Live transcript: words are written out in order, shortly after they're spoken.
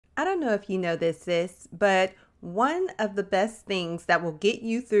I don't know if you know this, sis, but one of the best things that will get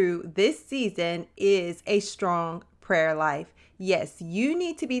you through this season is a strong prayer life. Yes, you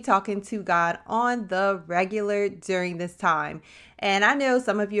need to be talking to God on the regular during this time. And I know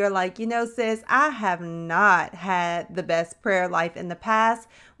some of you are like, sis, I have not had the best prayer life in the past.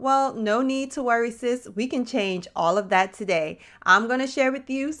 Well, no need to worry, sis. We can change all of that today. I'm going to share with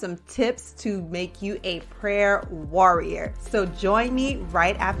you some tips to make you a prayer warrior. So join me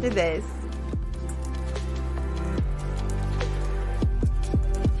right after this.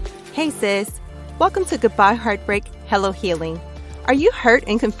 Hey, sis. Welcome to Goodbye Heartbreak, Hello Healing. Are you hurt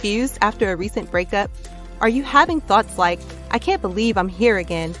and confused after a recent breakup? Are you having thoughts like, I can't believe I'm here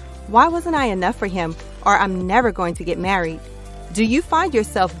again. Why wasn't I enough for him? Or I'm never going to get married? Do you find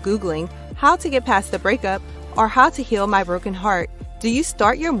yourself Googling how to get past the breakup or how to heal my broken heart? Do you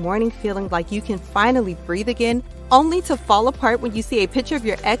start your morning feeling like you can finally breathe again, only to fall apart when you see a picture of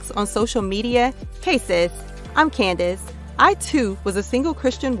your ex on social media? Hey sis, I'm Candace. I too was a single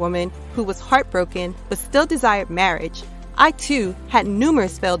Christian woman who was heartbroken but still desired marriage. I too had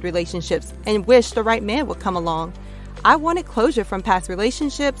numerous failed relationships and wished the right man would come along. I wanted closure from past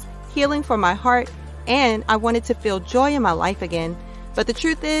relationships, healing for my heart, and I wanted to feel joy in my life again. But the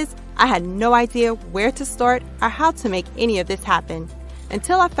truth is, I had no idea where to start or how to make any of this happen.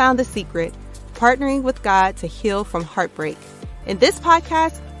 Until I found the secret, partnering with God to heal from heartbreak. In this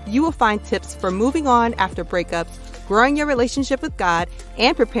podcast, you will find tips for moving on after breakups, growing your relationship with God,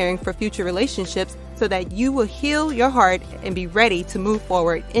 and preparing for future relationships so that you will heal your heart and be ready to move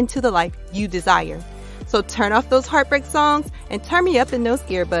forward into the life you desire. So turn off those heartbreak songs and turn me up in those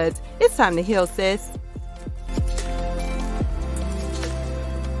earbuds. It's time to heal, sis.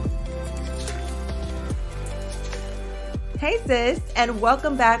 Hey sis, and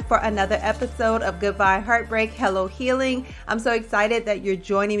welcome back for another episode of Goodbye Heartbreak, Hello Healing. I'm so excited that you're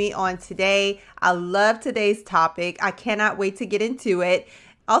joining me on today. I love today's topic. I cannot wait to get into it.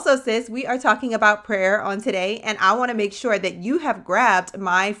 Also, sis, we are talking about prayer on today, and I want to make sure that you have grabbed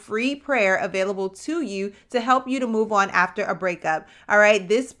my free prayer available to you to help you to move on after a breakup. All right,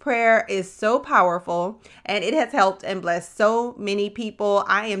 this prayer is so powerful, and it has helped and blessed so many people.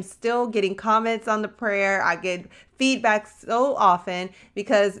 I am still getting comments on the prayer. I get feedback so often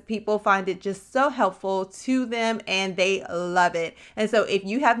because people find it just so helpful to them and they love it. And so if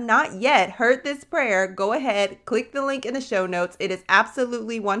you have not yet heard this prayer, go ahead, click the link in the show notes. It is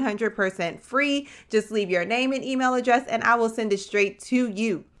absolutely 100% free. Just leave your name and email address and I will send it straight to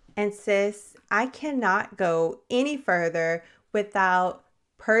you. And sis, I cannot go any further without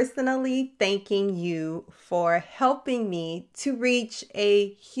personally thanking you for helping me to reach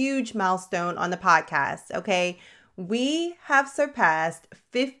a huge milestone on the podcast, okay? We have surpassed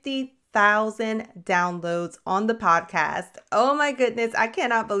 50,000 downloads on the podcast. Oh my goodness, I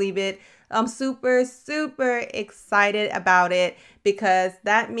cannot believe it. I'm super, super excited about it because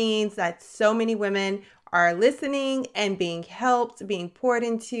that means that so many women are listening and being helped, being poured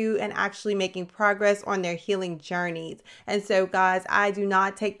into, and actually making progress on their healing journeys. And so, guys, I do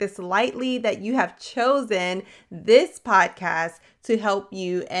not take this lightly that you have chosen this podcast to help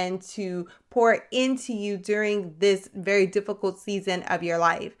you and to pour into you during this very difficult season of your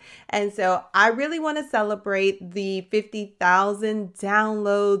life. And so I really want to celebrate the 50,000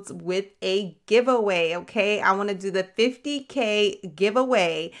 downloads with a giveaway, okay? I want to do the 50K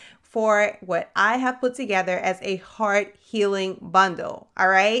giveaway for what I have put together as a heart healing bundle. All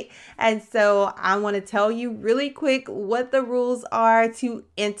right. And so I want to tell you really quick what the rules are to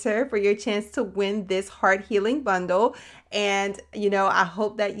enter for your chance to win this heart healing bundle. And, I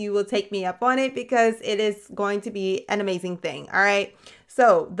hope that you will take me up on it because it is going to be an amazing thing. All right.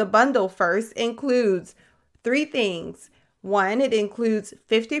 So the bundle first includes 3 things. 1, it includes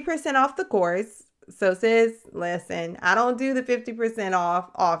 50% off the course. So sis, listen, I don't do the 50%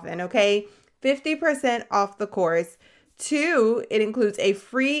 off often, okay? 50% off the course. 2, it includes a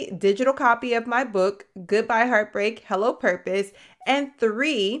free digital copy of my book, Goodbye Heartbreak, Hello Purpose. And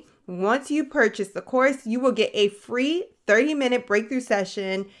 3, once you purchase the course, you will get a free 30-minute breakthrough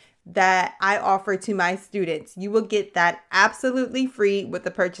session that I offer to my students. You will get that absolutely free with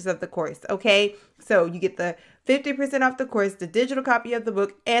the purchase of the course, okay? So you get the 50% off the course, the digital copy of the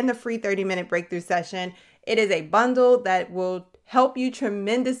book, and the free 30-minute breakthrough session. It is a bundle that will help you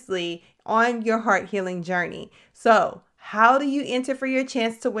tremendously on your heart healing journey. So how do you enter for your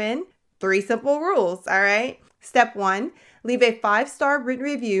chance to win? 3 simple rules, all right? Step 1, leave a 5-star written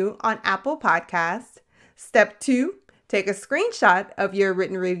review on Apple Podcasts. Step 2, take a screenshot of your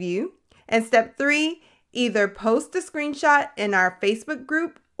written review. And step 3, either post the screenshot in our Facebook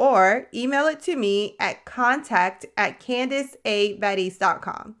group or email it to me at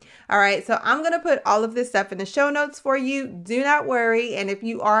contact@candiceabaddies.com. All right, so I'm going to put all of this stuff in the show notes for you. Do not worry. And if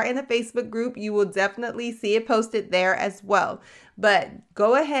you are in the Facebook group, you will definitely see it posted there as well. But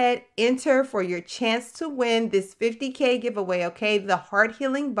go ahead, enter for your chance to win this 50K giveaway, okay? The Heart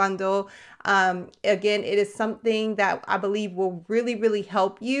Healing Bundle. Again, it is something that I believe will really, really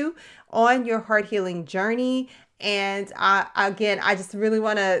help you on your heart healing journey. And I just really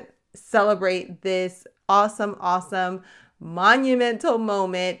want to celebrate this awesome, monumental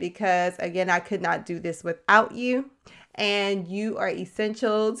moment because, again, I could not do this without you. And you are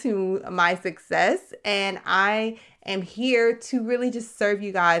essential to my success. And I am here to really just serve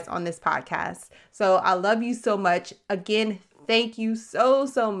you guys on this podcast. So I love you so much. Again, thank you so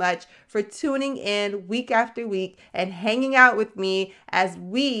much for tuning in week after week and hanging out with me as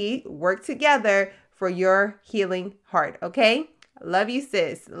we work together for your healing heart. Okay? Love you,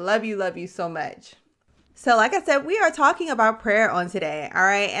 sis. Love you so much. So like I said, we are talking about prayer on today, all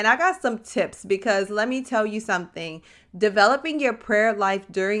right? And I got some tips because let me tell you something. Developing your prayer life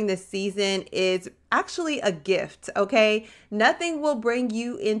during this season is actually a gift, okay? Nothing will bring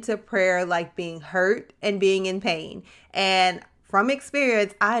you into prayer like being hurt and being in pain. And from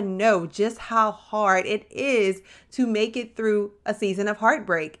experience, I know just how hard it is to make it through a season of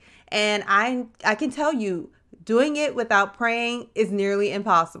heartbreak. And I can tell you, doing it without praying is nearly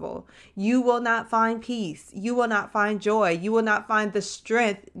impossible. You will not find peace. You will not find joy. You will not find the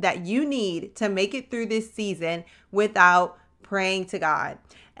strength that you need to make it through this season without praying to God.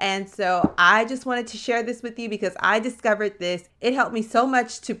 And so I just wanted to share this with you because I discovered this. It helped me so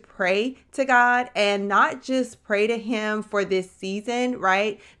much to pray to God and not just pray to Him for this season,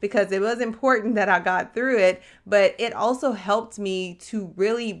 right? Because it was important that I got through it, but it also helped me to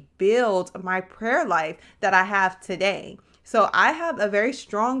really build my prayer life that I have today. So I have a very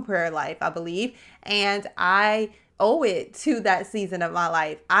strong prayer life, I believe, and I owe it to that season of my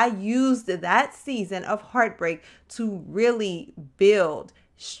life. I used that season of heartbreak to really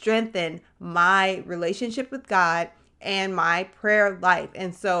strengthen my relationship with God and my prayer life.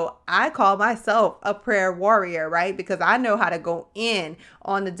 And so I call myself a prayer warrior, right? Because I know how to go in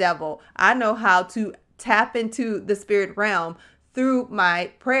on the devil. I know how to tap into the spirit realm through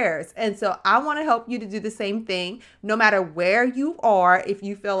my prayers. And so I want to help you to do the same thing, no matter where you are. If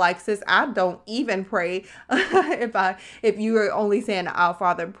you feel like, sis, I don't even pray. if you are only saying the Our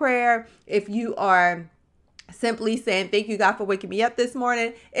Father prayer, if you are simply saying, thank you, God, for waking me up this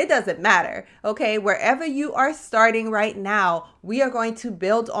morning. It doesn't matter. Okay. Wherever you are starting right now, we are going to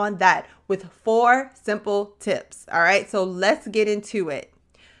build on that with 4 simple tips. All right. So let's get into it.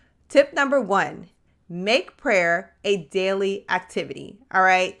 Tip number 1, make prayer a daily activity. All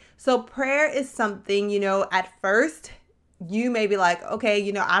right. So prayer is something, at first you may be like,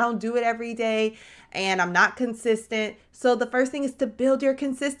 okay, I don't do it every day and I'm not consistent. So the first thing is to build your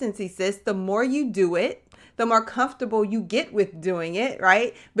consistency, sis. The more you do it, the more comfortable you get with doing it,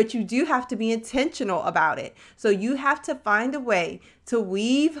 right? But you do have to be intentional about it. So you have to find a way to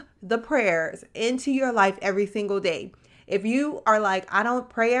weave the prayers into your life every single day. If you are like, I don't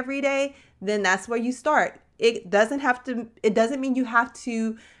pray every day, then that's where you start. It doesn't mean you have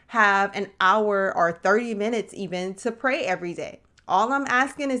to have an hour or 30 minutes even to pray every day. All I'm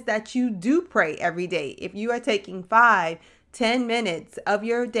asking is that you do pray every day. If you are taking 5-10 minutes of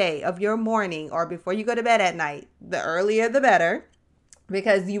your day, of your morning, or before you go to bed at night, the earlier the better,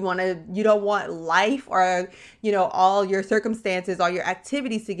 because you don't want life or, all your circumstances, all your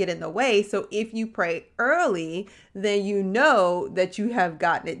activities to get in the way. So if you pray early, then you know that you have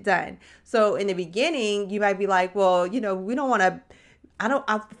gotten it done. So in the beginning, you might be like, well, we don't want to,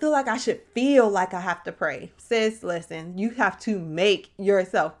 I feel like I should feel like I have to pray. Sis, listen, you have to make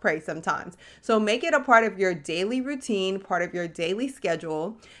yourself pray sometimes. So make it a part of your daily routine, part of your daily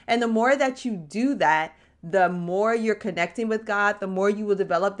schedule. And the more that you do that, the more you're connecting with God, the more you will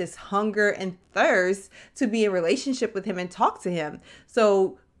develop this hunger and thirst to be in relationship with Him and talk to Him.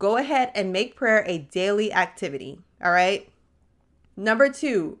 So go ahead and make prayer a daily activity. All right. Number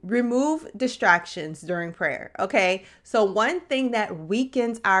 2, remove distractions during prayer. Okay. So one thing that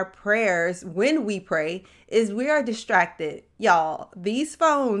weakens our prayers when we pray is we are distracted. Y'all, these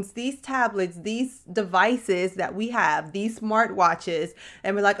phones, these tablets, these devices that we have, these smartwatches,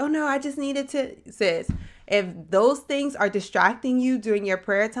 and we're like, oh no, I just needed to, sis, if those things are distracting you during your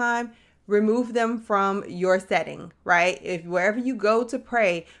prayer time, remove them from your setting, right? If wherever you go to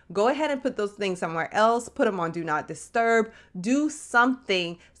pray, go ahead and put those things somewhere else, put them on do not disturb, do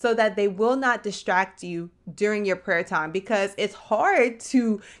something so that they will not distract you during your prayer time, because it's hard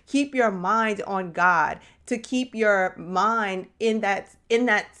to keep your mind on God, to keep your mind in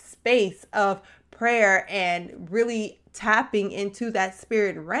that space of prayer and really tapping into that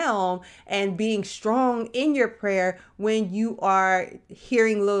spirit realm and being strong in your prayer when you are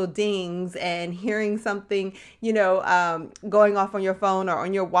hearing little dings and hearing something, going off on your phone or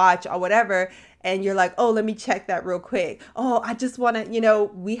on your watch or whatever. And you're like, oh, let me check that real quick. Oh, I just want to,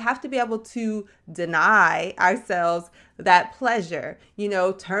 we have to be able to deny ourselves that pleasure,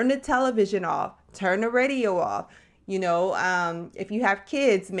 turn the television off, turn the radio off. If you have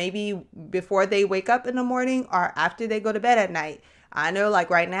kids, maybe before they wake up in the morning or after they go to bed at night. I know, like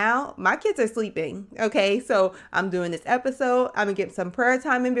right now, my kids are sleeping. Okay, so I'm doing this episode. I'm going to get some prayer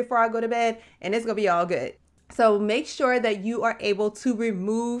time in before I go to bed, and it's going to be all good. So make sure that you are able to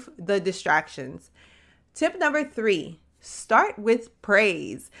remove the distractions. Tip number 3, start with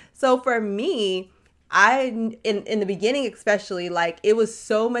praise. So for me, in the beginning, especially, like it was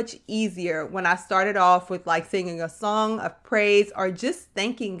so much easier when I started off with like singing a song of praise or just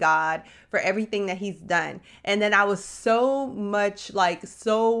thanking God for everything that he's done. And then I was so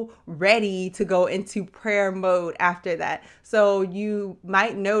ready to go into prayer mode after that. So you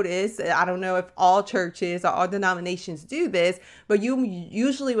might notice, I don't know if all churches or all denominations do this, but you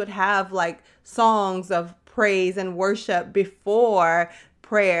usually would have like songs of praise and worship before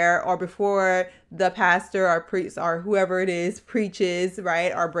prayer or before the pastor or priest or whoever it is preaches,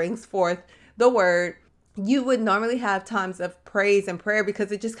 right, or brings forth the word. You would normally have times of praise and prayer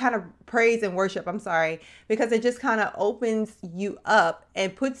because it just kind of because it just kind of opens you up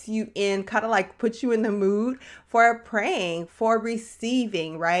and puts you in the mood for praying, for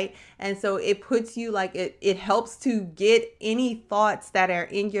receiving, right? And so it puts you it helps to get any thoughts that are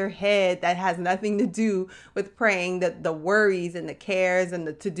in your head that has nothing to do with praying, the worries and the cares and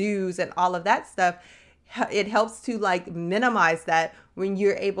the to-dos and all of that stuff. It helps to minimize that when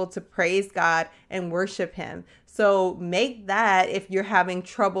you're able to praise God and worship him. So make that, if you're having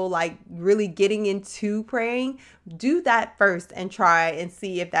trouble really getting into praying, do that first and try and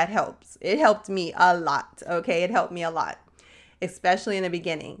see if that helps. It helped me a lot. Okay. It helped me a lot, especially in the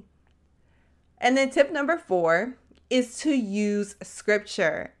beginning. And then tip number 4 is to use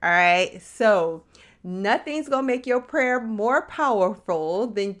scripture. All right. So nothing's going to make your prayer more powerful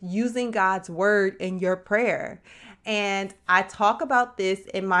than using God's word in your prayer. And I talk about this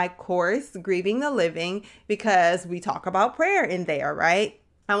in my course, Grieving the Living, because we talk about prayer in there, right?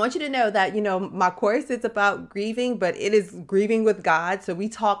 I want you to know that, my course is about grieving, but it is grieving with God. So we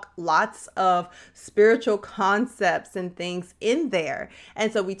talk lots of spiritual concepts and things in there.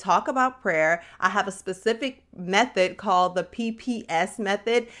 And so we talk about prayer. I have a specific method called the PPS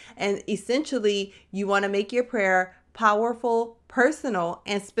method. And essentially, you want to make your prayer powerful, personal,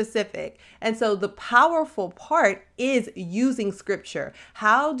 and specific. And so the powerful part is using scripture.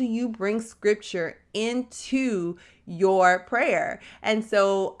 How do you bring scripture into your prayer? And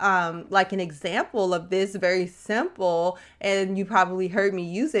so an example of this, very simple, and you probably heard me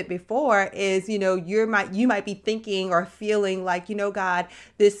use it before, is you might be thinking or feeling like, God,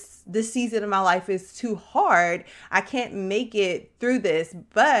 this season of my life is too hard. I can't make it through this.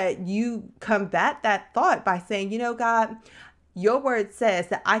 But you combat that thought by saying, God, your word says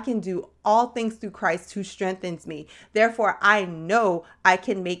that I can do all things through Christ who strengthens me. Therefore, I know I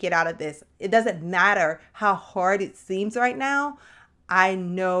can make it out of this. It doesn't matter how hard it seems right now. I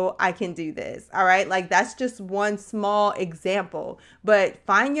know I can do this. All right. That's just one small example, but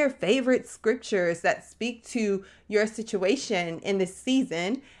find your favorite scriptures that speak to your situation in this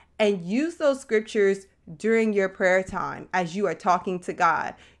season and use those scriptures during your prayer time as you are talking to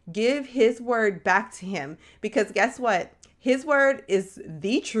God. Give his word back to him, because guess what? His word is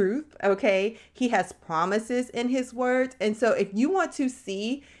the truth, okay? He has promises in his word. And so if you want to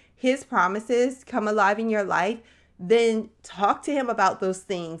see his promises come alive in your life, then talk to him about those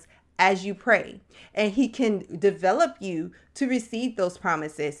things as you pray. And he can develop you to receive those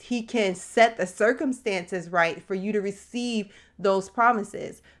promises. He can set the circumstances right for you to receive those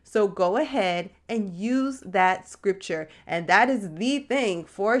promises. So go ahead and use that scripture. And that is the thing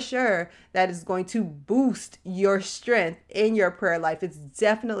for sure that is going to boost your strength in your prayer life. It's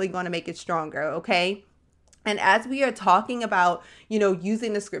definitely going to make it stronger, okay? And as we are talking about,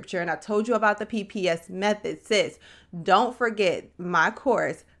 using the scripture, and I told you about the PPS method, sis, don't forget my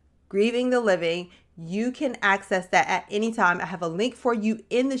course, Grieving the Living. You can access that at any time. I have a link for you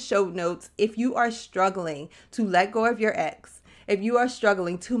in the show notes if you are struggling to let go of your ex, if you are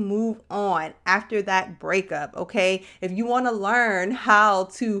struggling to move on after that breakup, okay? If you want to learn how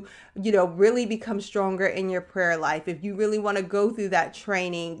to, really become stronger in your prayer life, if you really want to go through that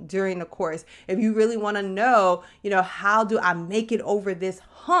training during the course, if you really want to know, how do I make it over this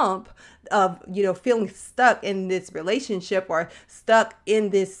hump of, feeling stuck in this relationship or stuck in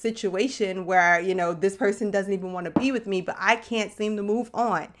this situation where, this person doesn't even want to be with me, but I can't seem to move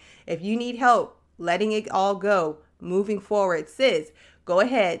on. If you need help letting it all go, moving forward, sis, go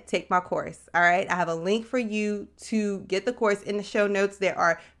ahead, take my course. All right. I have a link for you to get the course in the show notes. There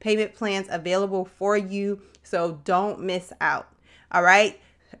are payment plans available for you, so don't miss out. All right.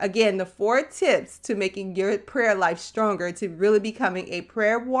 Again, the 4 tips to making your prayer life stronger, to really becoming a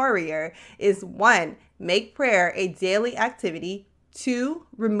prayer warrior is 1, make prayer a daily activity. 2,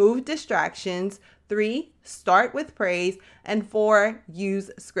 remove distractions. 3, start with praise. And 4, use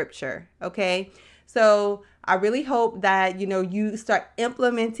scripture. Okay. So I really hope that, you start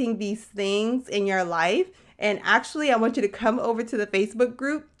implementing these things in your life. And actually, I want you to come over to the Facebook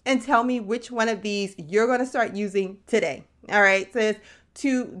group and tell me which one of these you're going to start using today. All right. Sis,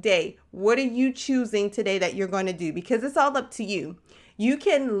 today, what are you choosing today that you're going to do? Because it's all up to you. You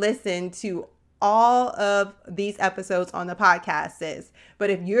can listen to all of these episodes on the podcast, sis. But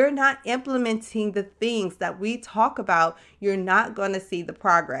if you're not implementing the things that we talk about, you're not going to see the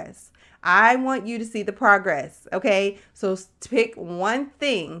progress. I want you to see the progress, okay? So pick one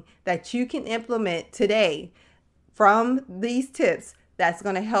thing that you can implement today from these tips that's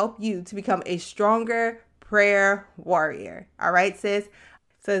going to help you to become a stronger prayer warrior. All right, sis?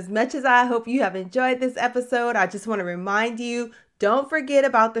 So as much as I hope you have enjoyed this episode, I just want to remind you, don't forget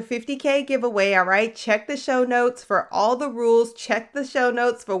about the 50K giveaway, all right? Check the show notes for all the rules. Check the show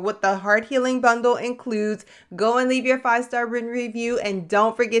notes for what the Heart Healing Bundle includes. Go and leave your 5-star written review, and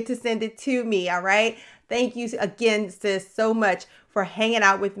don't forget to send it to me, all right? Thank you again, sis, so much for hanging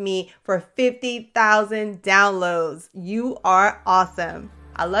out with me for 50,000 downloads. You are awesome.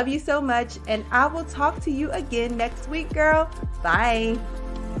 I love you so much, and I will talk to you again next week, girl. Bye.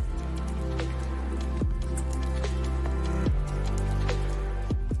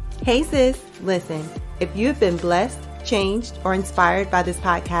 Hey sis, listen, if you've been blessed, changed, or inspired by this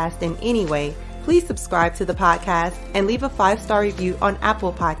podcast in any way, please subscribe to the podcast and leave a 5-star review on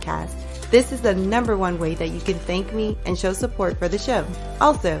Apple Podcasts. This is the #1 way that you can thank me and show support for the show.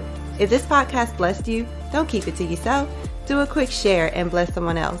 Also, if this podcast blessed you, don't keep it to yourself. Do a quick share and bless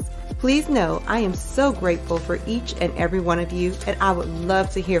someone else. Please know I am so grateful for each and every one of you, and I would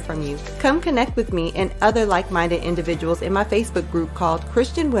love to hear from you. Come connect with me and other like-minded individuals in my Facebook group called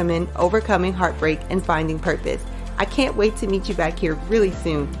Christian Women Overcoming Heartbreak and Finding Purpose. I can't wait to meet you back here really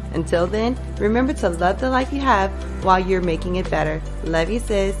soon. Until then, remember to love the life you have while you're making it better. Love you,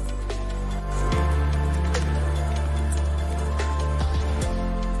 sis.